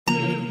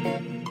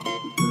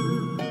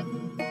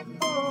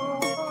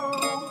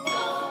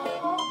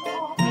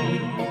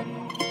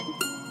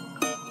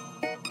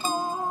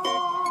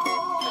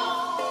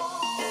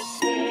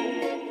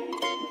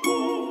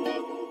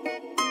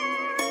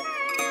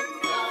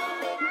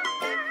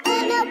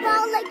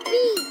about like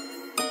bees.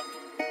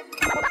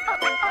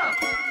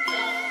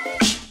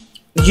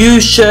 You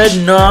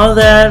should know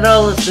that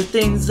all of the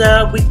things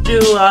that we do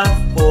are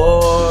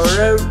for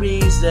a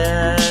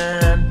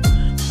reason.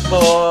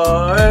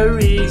 For a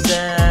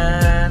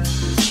reason.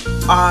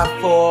 Are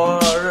for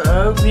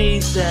a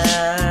reason.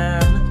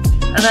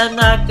 And I'm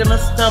not gonna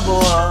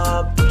stumble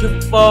up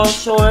to fall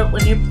short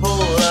when you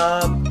pull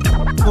up.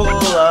 Pull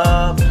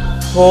up.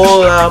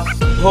 Pull up.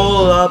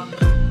 Pull up.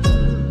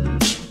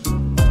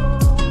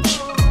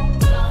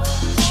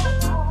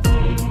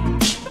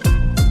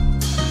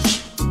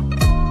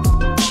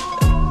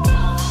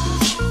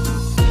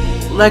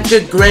 Like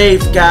a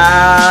grave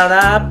god,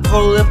 I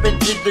pull up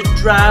into the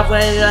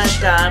driveway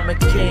like I'm a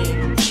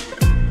king,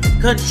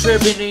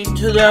 contributing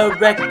to the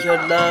wreck your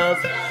love.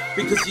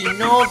 Because you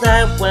know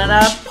that when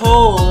I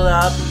pull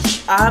up,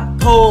 I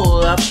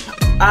pull up,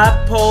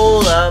 I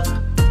pull up.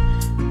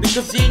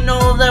 Because you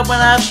know that when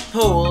I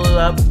pull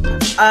up,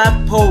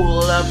 I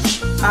pull up,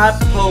 I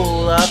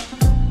pull up.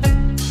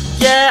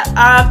 Yeah,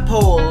 I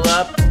pull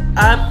up,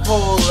 I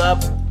pull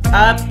up,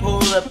 I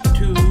pull up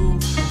to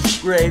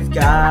grave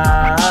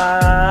god.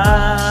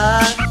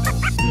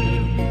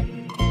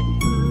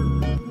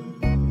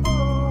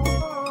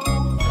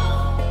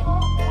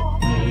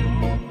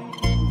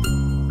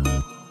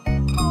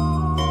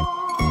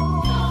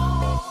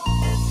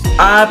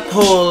 I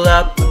pull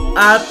up,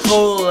 I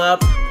pull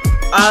up,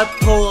 I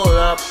pull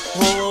up,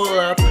 pull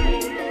up.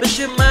 Put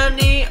your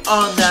money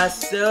on that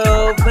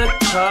silver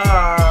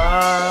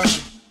car.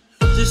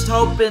 Just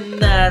hoping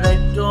that I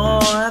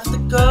don't have to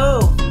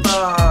go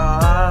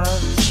far.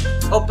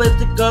 Open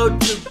to go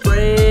to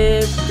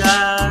grave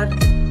god,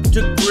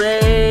 to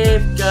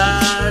grave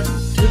god,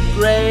 to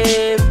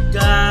grave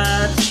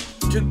god,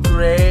 to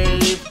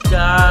grave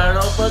god.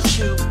 Open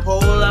to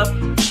pull up,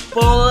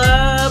 pull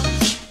up.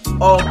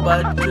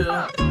 Open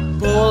to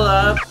pull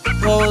up,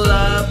 pull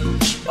up.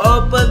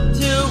 Open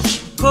to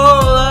pull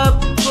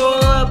up,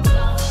 pull up,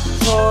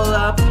 pull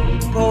up,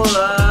 pull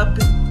up.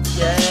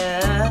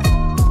 Yeah.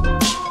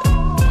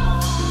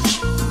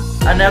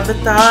 I never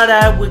thought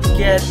I would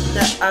get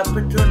the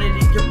opportunity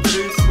to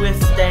produce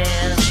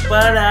withstand,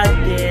 but I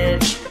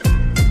did,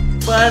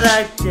 but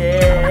I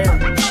did.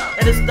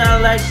 And it's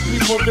not like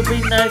people to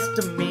be nice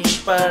to me,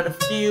 but a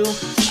few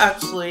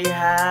actually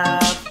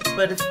have,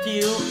 but a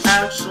few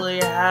actually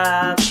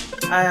have,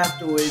 I have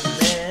to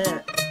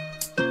admit.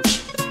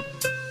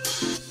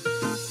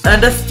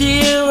 And a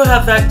few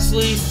have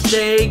actually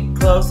stayed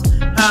close,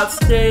 have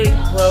stayed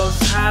close,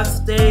 have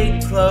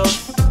stayed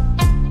close.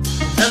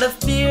 And a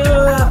few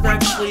have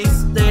actually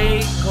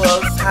stayed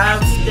close,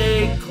 have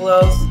stayed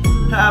close,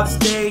 have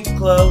stayed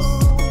close.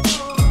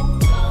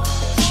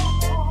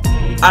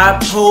 I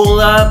pull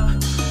up,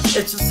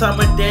 it's a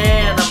summer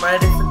day and I'm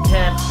ready for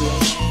camping.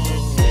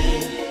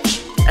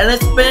 And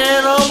it's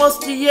been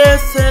almost a year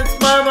since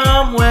my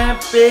mom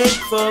went big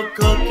for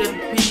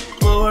cooking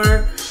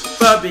for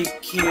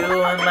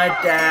barbecue and my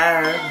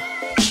dad.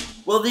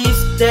 Well,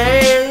 these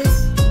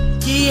days,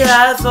 he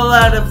has a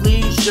lot of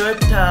leisure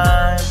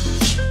time.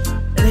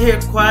 And here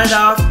quite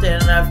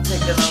often I've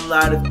taken a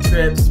lot of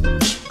trips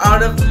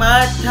out of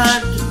my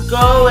time to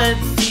go and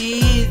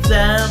see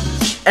them.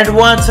 And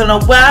once in a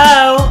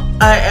while,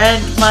 I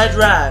end my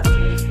drive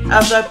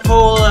as I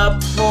pull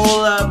up,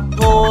 pull up,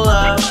 pull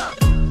up.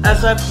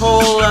 As I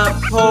pull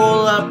up,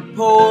 pull up,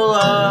 pull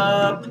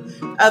up.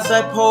 As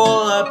I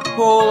pull up,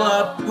 pull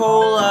up,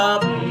 pull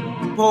up,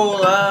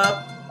 pull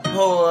up,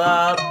 pull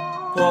up,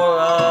 pull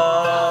up.